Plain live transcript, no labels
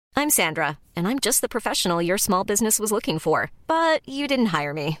I'm Sandra, and I'm just the professional your small business was looking for. But you didn't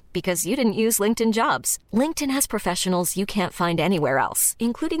hire me because you didn't use LinkedIn Jobs. LinkedIn has professionals you can't find anywhere else,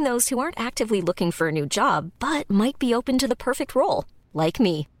 including those who aren't actively looking for a new job, but might be open to the perfect role, like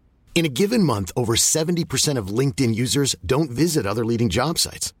me. In a given month, over 70% of LinkedIn users don't visit other leading job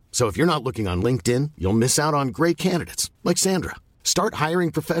sites. So if you're not looking on LinkedIn, you'll miss out on great candidates like Sandra. Start hiring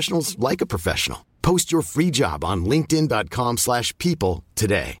professionals like a professional. Post your free job on linkedin.com/people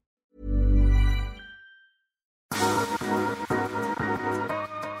today.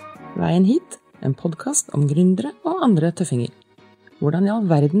 Veien hit, en podcast om gründere og andre tøffinger. Hvordan I all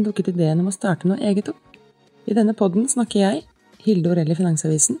verden dukket ideen om å starte noe eget opp? I denne podden snakker jeg, Hilde Orell I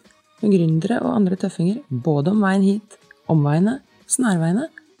Finansavisen, med gründere og andre tøffinger, både om veien hit, omveiene, snarveiene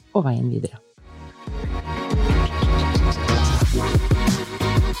og veien videre.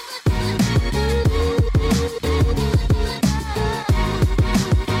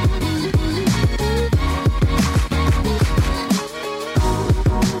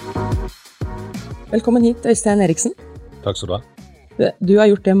 Velkommen hit, Øystein Eriksen. Takk skal du ha. Du har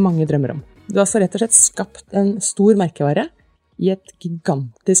gjort det mange drømmer om. Du har så rett og slett skapt en stor merkevare I et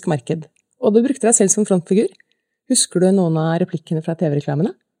gigantisk marked. Og du brukte deg selv som frontfigur. Husker du noen av replikkene fra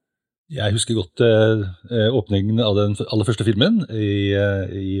TV-reklamene? Jeg husker godt åpningen av den aller første filmen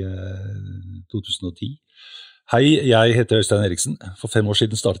I 2010. Hei, jeg heter Øystein Eriksen. For 5 år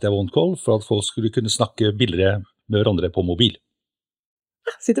siden startet jeg OneCall for at folk skulle kunne snakke billigere med hverandre på mobil.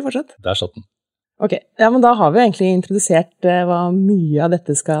 Sitter fortsatt? Der satt den. Ok, ja, men da har vi egentlig introdusert hva mye av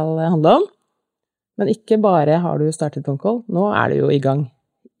dette skal handle om. Men ikke bare har du startet OneCall, nå du jo I gang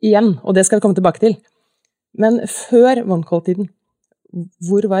igjen, og det skal vi komme tilbake til. Men før OneCall-tiden,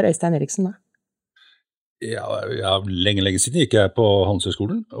 hvor var Øystein Eriksen da? Ja, lenge siden gikk jeg på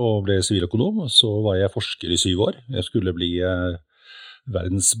Handelshøyskolen og ble siviløkonom, og så var jeg forsker I 7 år. Jeg skulle bli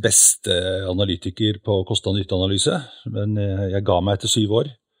verdens beste analytiker på kost- og nytteanalyse, men jeg ga meg etter 7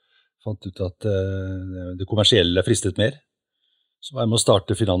 år. Fant ut at det kommersielle fristet mer. Så var jeg med å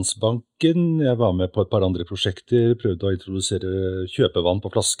starte Finansbanken, jeg var med på et par andre prosjekter, prøvde å introdusere kjøpevann på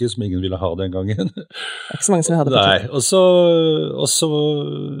flaske, som ingen ville ha den gangen. Det ikke så mange som hadde det. Nei, og så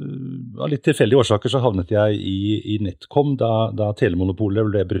av litt tilfeldige årsaker så havnet jeg I Netcom, da telemonopolet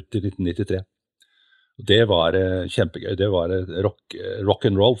ble brutt I 1993. Det var kjempegøy, det var rock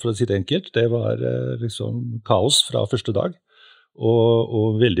and roll, for å si det enkelt. Det var liksom kaos fra første dag.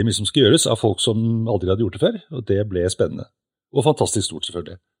 Og veldig mye som skal gjøres av folk som aldri hadde gjort det før, og det ble spennende. Og fantastisk stort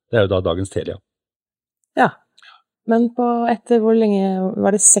selvfølgelig. Det jo da dagens Telia. Ja, men etter hvor lenge,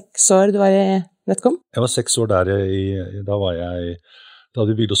 var det 6 år du var I Netcom? Jeg var 6 år der, da hadde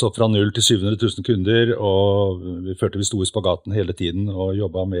vi bygd oss opp fra 0 til 700 000 kunder, og vi følte vi sto I spagaten hele tiden og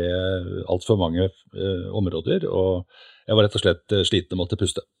jobbet med alt for mange områder, og jeg var rett og slett sliten og måtte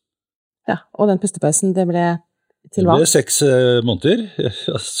puste. Ja, og den pustepausen, det ble til hva? Det ble 6 måneder,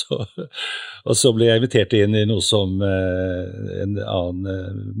 og så ble jeg invitert inn I noe som en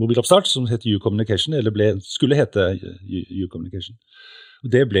annen mobiloppstart som heter U-Communication, eller skulle hete U-Communication.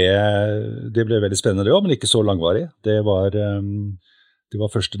 Det ble veldig spennende det også, men ikke så langvarig. Det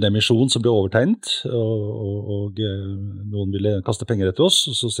var først en emisjon som ble overtegnet, og noen ville kaste penger etter oss,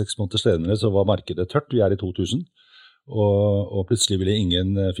 og så 6 måneder senere så var markedet tørt, vi I 2000, og plutselig ville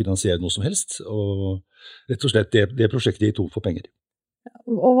ingen finansiere noe som helst, og rett og slett det prosjektet I tom for penger.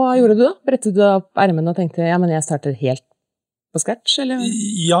 Og hva gjorde du da? Brettet du opp ermen og tenkte, ja, men jeg starter helt på scratch, eller?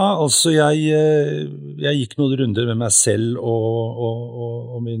 Ja, altså jeg gikk noen runder med meg selv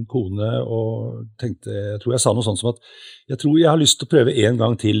og min kone, og tenkte, jeg tror jeg sa noe sånt som at jeg tror jeg har lyst til å prøve en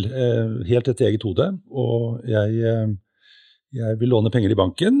gang til, helt etter eget hode, og jeg vil låne penger I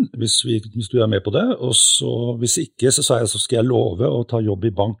banken, hvis du med på det, og så, hvis ikke, så sa jeg, så skal jeg love å ta jobb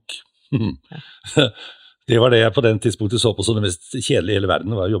I bank. Det var det jeg på den tidspunktet så på som det mest kjedelige I hele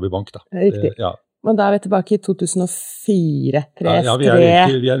verden, var å jobbe I bank da. Riktig. Ja. Men da vi tilbake I 2004, 3, ja, vi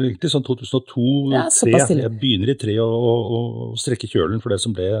egentlig sånn 2002, ja, 3. Jeg begynner I 3 og strekke kjølen for det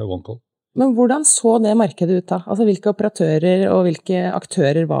som ble OneCall. Men hvordan så det markedet ut da? Altså hvilke operatører og hvilke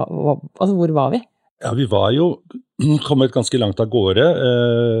aktører altså hvor var vi? Ja, vi var jo kommet ganske langt av gårde.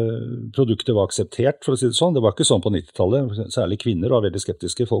 Produktet var akseptert, for å si det sånn. Det var ikke sånn på 90-tallet. Særlig kvinner var veldig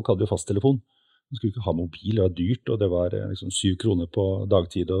skeptiske. Folk hadde jo fasttelefon. De skulle ikke ha mobil, det var dyrt, og det var liksom 7 kroner på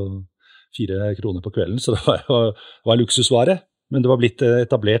dagtid og 4 kroner på kvelden, så det var luksusvare. Men det var blitt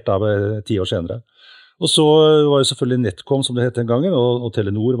etablert da 10 år senere. Og så var jo selvfølgelig Netcom, som det het den gangen, og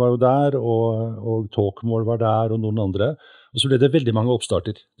Telenor var jo der, og Talkmore var der, og noen andre. Og så ble det veldig mange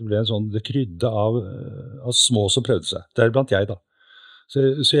oppstarter. Det ble det krydde av små som prøvde seg. Det blant jeg da.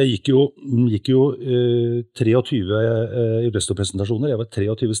 Så jeg gikk jo 23 investorpresentasjoner, jeg var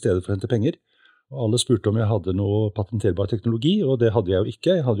 23 steder for å hente penger, og alle spurte om jeg hadde noe patenterbar teknologi, og det hadde jeg jo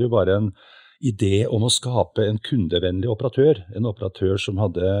ikke. Jeg hadde jo bare en idé om å skape en kundevennlig operatør, en operatør som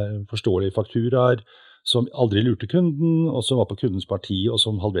hadde forståelige fakturaer, som aldri lurte kunden, og som var på kundens parti, og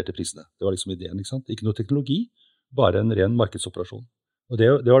som halverte prisene. Det var liksom ideen, ikke sant? Ikke noe teknologi, bare en ren markedsoperasjon. Og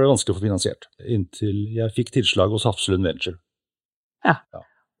det var det vanskelig å få finansiert, inntil jeg fikk tilslag hos Hafslund Venture. Ja.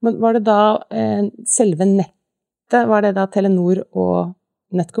 Men var det da selve nettet, var det da Telenor og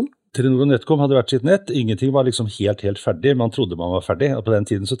Netcom? Telenor og Netcom hadde vært sitt nett, ingenting var liksom helt ferdig, man trodde man var ferdig, og på den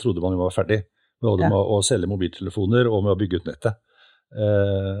tiden så trodde man jo var ferdig, både med å selge mobiltelefoner og med å bygge ut nettet.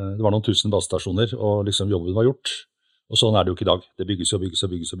 Det var noen tusen basestasjoner, og liksom jobben var gjort, og sånn er det jo ikke i dag. Det bygges og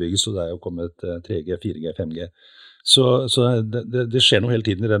bygges, og det er jo kommet 3G, 4G, 5G. Så det skjer noe hele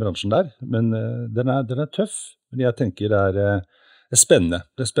tiden i den bransjen der, men den er tøff. Men jeg tenker det er spennende.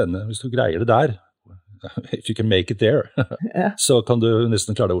 Det er spennende. Hvis du greier det der, if you can make it there, så kan du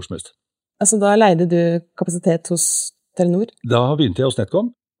nesten klare det hvor som helst. Altså da leide du kapasitet hos Telenor? Da begynte jeg hos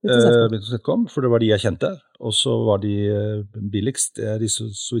Netcom, for det var de jeg kjente. Og så var de billigst.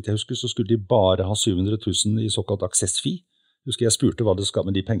 Så vidt jeg husker, så skulle de bare ha 700 000 i såkalt access fee. Husker jeg spurte hva det skal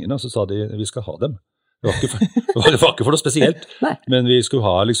med de pengene, og så sa de vi skal ha dem. Det var ikke for noe spesielt, men vi skulle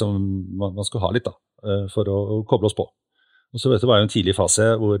ha liksom, man skulle ha litt da, for å koble oss på. Og så vet du, det var jo en tidlig fase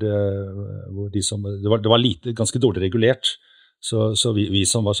hvor de som, det var lite, ganske dårlig regulert, så vi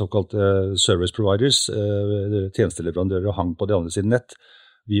som var såkalt service providers, tjenesteleverandører og hang på de andre siden nett,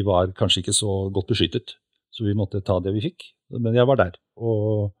 vi var kanskje ikke så godt beskyttet, så vi måtte ta det vi fikk. Men jeg var der,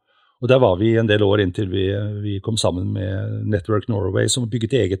 og der var vi en del år inntil vi kom sammen med Network Norway, som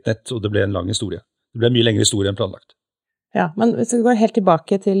bygget eget nett, og det ble en lang historie. Det ble en mye lengre historie enn planlagt. Ja, men hvis du går helt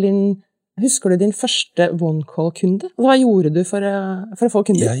tilbake til husker du din første OneCall-kunde? Hva gjorde du for å få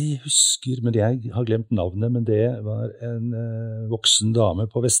kunder? Jeg husker, men jeg har glemt navnet, men det var en voksen dame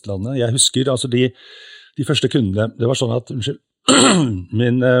på Vestlandet. Jeg husker, altså de første kundene, det var sånn at,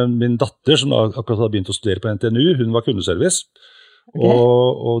 min datter, som akkurat hadde begynt å studere på NTNU, hun var kundeservice, okay.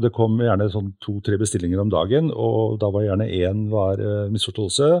 Og det kom gjerne sånn 2-3 bestillinger om dagen, og da var gjerne en var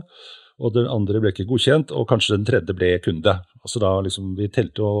misforståelse, og den andre ble ikke godkjent, og kanskje den tredje ble kunde. Altså da liksom, vi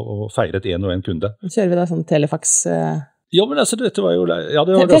telte og feiret en og en kunde. Kjører vi da sånn telefax? Ja, men altså, dette var jo... Ja,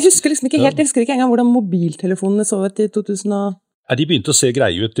 jeg husker liksom ikke helt, jeg husker ikke engang hvordan mobiltelefonene så ut i 2000 og... Ja, de begynte å se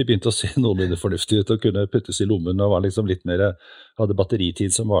greie ut, de begynte å se noenlunde fornuftig ut, og kunne puttes i lommen, og var liksom litt mer, hadde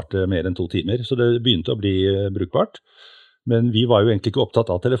batteritid som varte mer enn 2 timer, så det begynte å bli brukbart. Men vi var jo egentlig ikke opptatt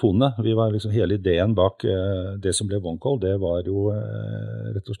av telefonene. Vi var liksom hele ideen bak det som ble OneCall, det var jo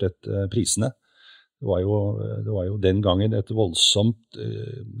rett og slett prisene. Det var jo den gangen et voldsomt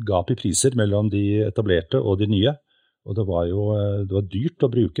gap i priser mellom de etablerte og de nye. Og det var dyrt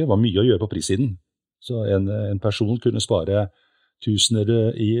å bruke, det var mye å gjøre på prissiden. Så en person kunne spare tusener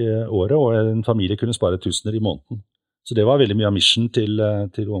i året, og en familie kunne spare tusener i måneden. Så det var veldig mye av mission til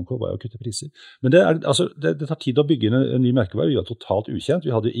OneCall, var å kutte priser. Men det tar tid å bygge en ny merkevare. Vi var totalt ukjent,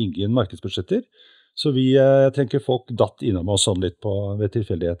 vi hadde ingen markedsbudsjetter. Så jeg tenker folk datt innom oss sånn litt ved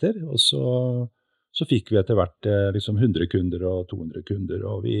tilfeldigheter. Og så fikk vi etter hvert liksom 100 kunder og 200 kunder,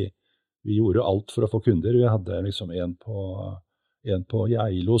 og vi gjorde alt for å få kunder. Vi hadde liksom en på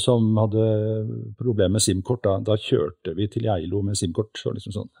Geilo som hadde problemer med SIM-kort. Da kjørte vi til Geilo med SIM-kort, så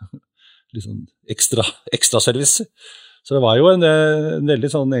liksom sånn ekstra service. Så det var jo en veldig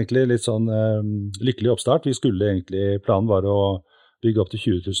sånn, egentlig litt sånn lykkelig oppstart. Planen var å bygge opp til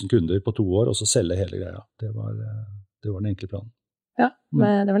 20 000 kunder på 2 år, og så selge hele greia. Det var den enkle planen. Ja,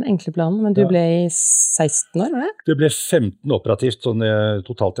 men det var den enkle planen, men du ble i 16 år, var det? Det ble 15 operativt, sånn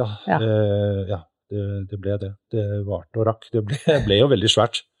totalt, ja. Ja, det ble det. Det varte og rakk. Det ble jo veldig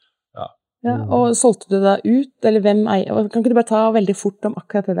svært. Ja, og solgte du da ut, eller hvem eier? Kan ikke du bare ta veldig fort om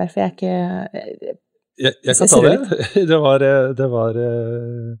akkurat det der, for jeg ikke... Jeg kan ta det. Det var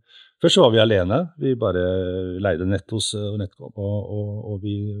først så var vi alene. Vi bare leide nett hos Netcom, og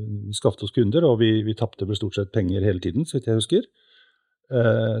vi skaffet oss kunder, og vi tappte vel stort sett penger hele tiden, så vidt jeg husker.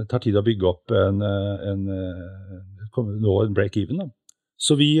 Det tar tid å bygge opp en break-even da.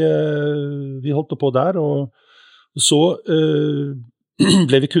 Så vi holdt på der, og så...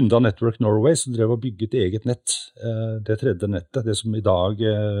 ble vi kunde av Network Norway, som drev og bygget eget nett. Det tredje nettet, det som i dag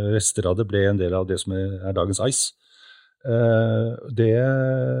rester av det, ble en del av det som er dagens ICE.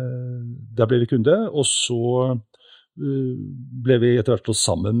 Der ble vi kunde, og så ble vi etter hvert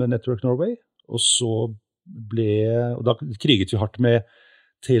sammen med Network Norway, og da kriget vi hardt med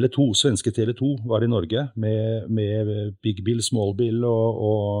Tele2, svenske Tele2 var i Norge med Big Bill, Small Bill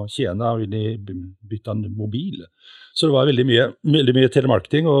og tjena inn i byttan mobil. Så det var veldig mye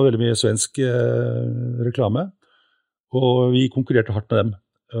telemarketing og veldig mye svensk reklame. Og vi konkurrerte hardt med dem.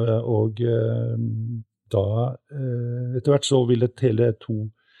 Og da etter hvert så ville Tele2,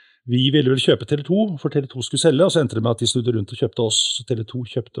 vi ville vel kjøpe Tele2, for Tele2 skulle selge, og så endte det med at de snudde rundt og kjøpte oss. Så Tele2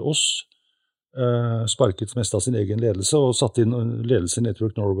 kjøpte oss. Sparket mest av sin egen ledelse og satte inn ledelse i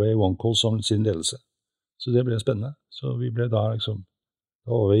Network Norway OneCall som sin ledelse. Så det ble spennende. Så vi ble da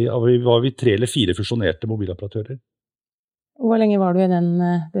var vi 3 eller 4 fusjonerte mobiloperatører. Hvor lenge var du i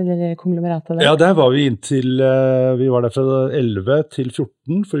det konglomeratet der? Ja, der var vi inntil, vi var der fra 11 til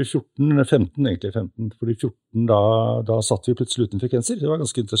 14, for i 15, for i 14 da satt vi plutselig uten frekvenser. Det var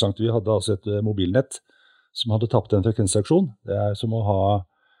ganske interessant. Vi hadde altså et mobilnett som hadde tapt en frekvensaksjon. Det som å ha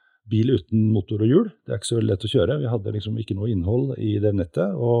bil uten motor og hjul. Det ikke så veldig lett å kjøre. Vi hadde liksom ikke noe innhold i det nettet,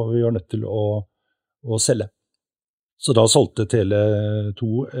 og vi var nødt til å selge. Så da solgte Tele2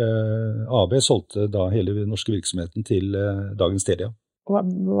 AB, solgte da hele den norske virksomheten til dagens Telia.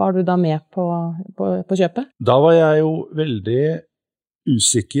 Var du da med på kjøpet? Da var jeg jo veldig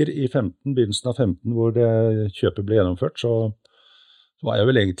usikker i begynnelsen av 15, hvor kjøpet ble gjennomført, så var jeg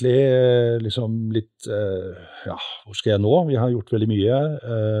vel egentlig liksom litt, hvor skal jeg nå? Vi har gjort veldig mye.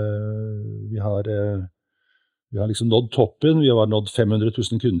 Vi har liksom nådd toppen, vi har nådd 500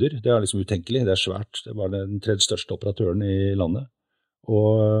 000 kunder. Det liksom utenkelig, det svært. Det var den 3. største operatøren i landet.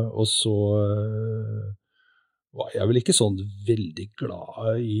 Og så var jeg vel ikke sånn veldig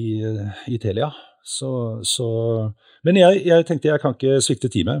glad i Telia. Men jeg tenkte jeg kan ikke svikte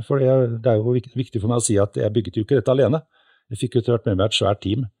teamet, for det jo viktig for meg å si at jeg bygget jo ikke dette alene. Jeg fikk jo med meg et svært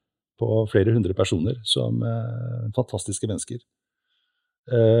team på flere 100 personer, som fantastiske mennesker,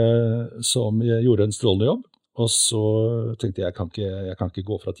 som gjorde en strålende jobb. Og så tenkte jeg kan ikke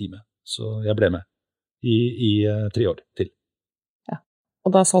gå fra teamet. Så jeg ble med i 3 år til. Ja.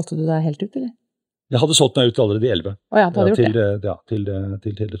 Og da solgte du deg helt ut, eller? Jeg hadde solgt meg ut allerede i 11. Ja, du hadde gjort det? Ja, til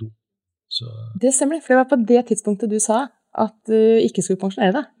Tele2. Så. Det stemmer, for det var på det tidspunktet du sa at du ikke skulle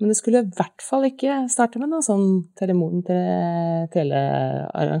pensjonere deg, men du skulle i hvert fall ikke starte med noe sånn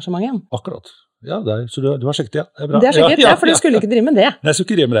telearrangement igjen. Akkurat. Ja, så du har sjekket det, ja. Det bra. Det har sjekket, ja, for du skulle ikke drive med det. Nei, jeg skulle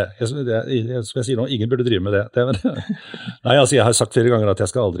ikke drive med det. Som jeg sier nå, ingen burde drive med det. Nei, altså jeg har sagt flere ganger at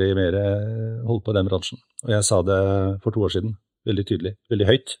jeg skal aldri mer holde på den bransjen. Og jeg sa det for 2 år siden, veldig tydelig, veldig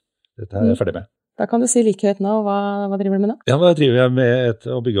høyt. Dette er jeg ferdig med. Da kan du si like høyt nå, hva driver du med nå? Ja, hva driver jeg med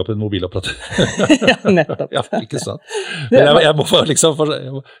å bygge opp en mobiloperatør. Ja, nettopp. Ja, ikke sant. Men jeg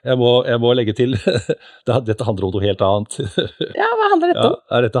må legge til, dette handler om noe helt annet. Ja, hva handler dette om?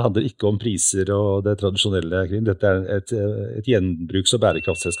 Ja, dette handler ikke om priser og det tradisjonelle. Dette et gjenbruks- og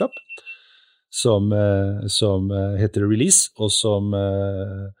bærekraftselskap som heter Release, og som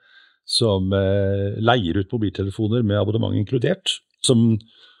leier ut mobiltelefoner med abonnement inkludert, som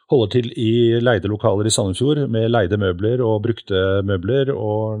holder til i leide lokaler i Sandefjord med leide møbler og brukte møbler,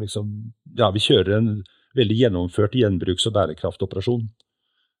 og liksom, ja, vi kjører en veldig gjennomført gjenbruks- og bærekraftoperasjon.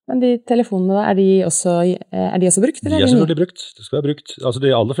 Men de telefonene da, er de også brukt? Eller? De selvfølgelig brukt, det skal være brukt. Altså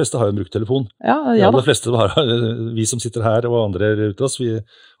de aller fleste har jo en brukt telefon. Ja, de aller fleste vi som sitter her og andre rundt oss, vi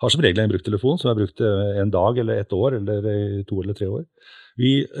har som regel en brukt telefon som er brukt en dag eller 1 år, eller 2 eller 3 år.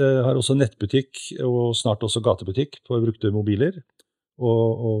 Vi har også nettbutikk og snart også gatebutikk på brukte mobiler.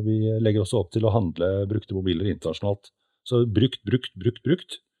 Og vi legger også opp til å handle brukte mobiler internasjonalt. Så brukt.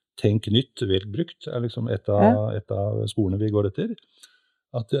 Tenk nytt, velg brukt er liksom et av sporene vi går etter.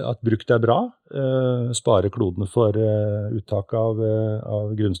 At brukt er bra, spare klodene for uttak av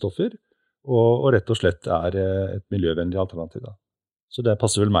grunnstoffer, og rett og slett er et miljøvennlig alternativ. Da. Så det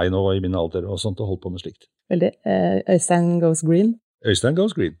passer vel meg nå i min alder og sånt å holde på med slikt. Veldig. Øystein goes green. Øystein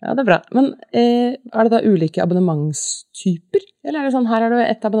goes green. Ja, det er bra. Men er det da ulike abonnementstyper? Eller er det sånn, her har du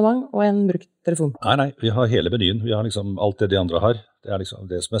et abonnement og en brukt telefon? Nei, vi har hele menyen. Vi har liksom alt det de andre har. Det er liksom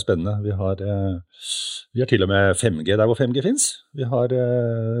det som er spennende. Vi har til og med 5G der hvor 5G finnes.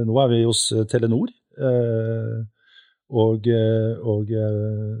 Nå er vi hos Telenor, og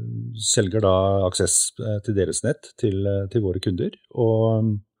selger da aksess til deres nett til våre kunder.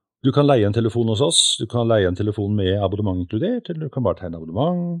 Og du kan leie en telefon hos oss, du kan leie en telefon med abonnement inkludert, eller du kan bare tegne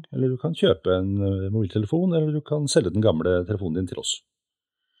abonnement, eller du kan kjøpe en mobiltelefon, eller du kan selge den gamle telefonen din til oss.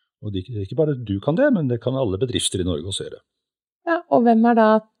 Og ikke bare du kan det, men det kan alle bedrifter i Norge også gjøre. Ja, og hvem er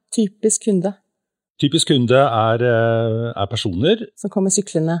da typisk kunde? Typisk kunde er personer. Som kommer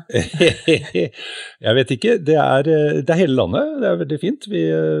syklende. Jeg vet ikke, det er hele landet, det er veldig fint.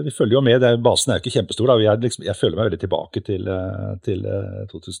 Vi følger jo med, basen er ikke kjempestor. Da. Jeg føler meg veldig tilbake til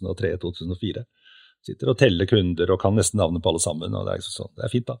 2003-2004. Sitter og teller kunder og kan nesten navnet på alle sammen, og det er sånn. Det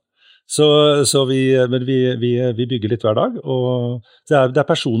er fint da. Men vi bygger litt hver dag, og det er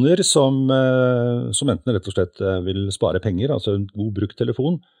personer som enten rett og slett vil spare penger, altså en god brukt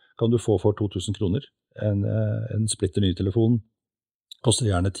telefon kan du få for 2000 kroner. En splitter ny telefon koster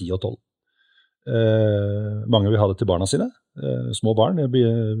gjerne 10 og 12. Mange vil ha det til barna sine, små barn,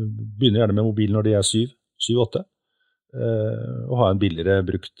 begynner gjerne med mobil når de er 7-8. Å ha en billigere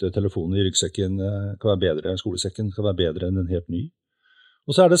brukt telefon i ryggsekken kan være bedre, skolesekken kan være bedre enn en helt ny.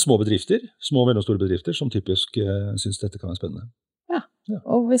 Og så er det små og mellomstore bedrifter som typisk synes dette kan være spennende. Ja,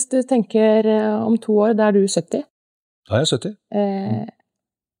 og hvis du tenker om 2 år, da er du 70? Da er jeg 70.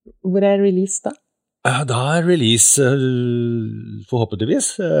 Hvor er release da? Da er release forhåpentligvis.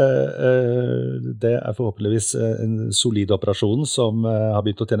 Det er forhåpentligvis en solid operasjon som har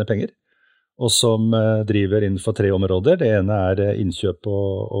begynt å tjene penger, og som driver innenfor 3 områder. Det ene er innkjøp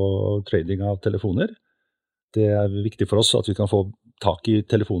og trading av telefoner. Det er viktig for oss at vi kan få tak i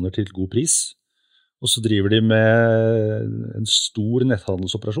telefoner til god pris. Og så driver de med en stor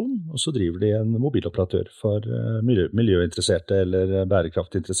netthandelsoperasjon, og så driver de en mobiloperatør for miljøinteresserte eller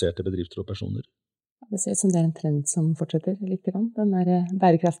bærekraftinteresserte bedrifter og personer. Det ser ut som det er en trend som fortsetter litt grann, den der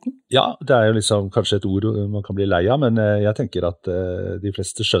bærekraften. Ja, det er jo liksom kanskje et ord man kan bli lei av, men jeg tenker at de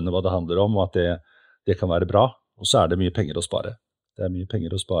fleste skjønner hva det handler om, og at det kan være bra. Og så er det mye penger å spare. Det er mye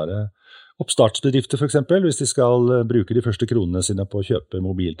penger å spare. Oppstartsbedrifter for eksempel, hvis de skal bruke de første kronene sine på å kjøpe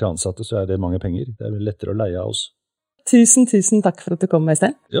mobil til ansatte, så er det mange penger. Det er vel lettere å leie av oss. Tusen takk for at du kom,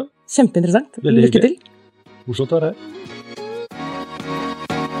 Øystein. Ja. Kjempeinteressant. Veldig Lykke til. Morsomt å være her.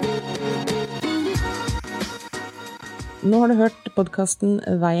 Nå har du hørt podcasten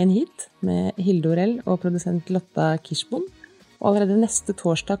Veien hit med Hilde Orell og produsent Lotta Kirschbom. Og allerede neste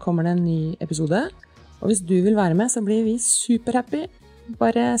torsdag kommer det en ny episode. Og hvis du vil være med, så blir vi superhappy.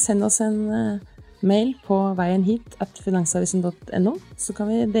 Bare send oss en mail på veienhit@finansavisen.no, så kan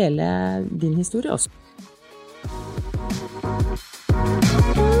vi dele din historie også.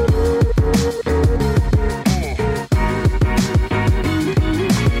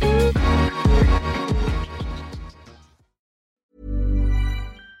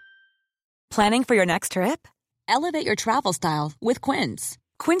 Planning for your next trip? Elevate your travel style with Quince.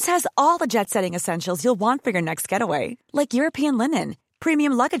 Quince has all the jet-setting essentials you'll want for your next getaway, like European linen,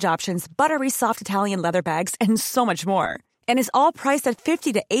 premium luggage options, buttery soft Italian leather bags, and so much more. And is all priced at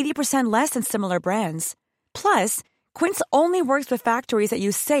 50 to 80% less than similar brands. Plus, Quince only works with factories that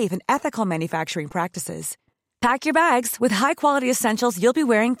use safe and ethical manufacturing practices. Pack your bags with high-quality essentials you'll be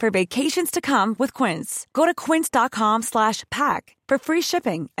wearing for vacations to come with Quince. Go to quince.com/pack for free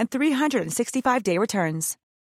shipping and 365-day returns.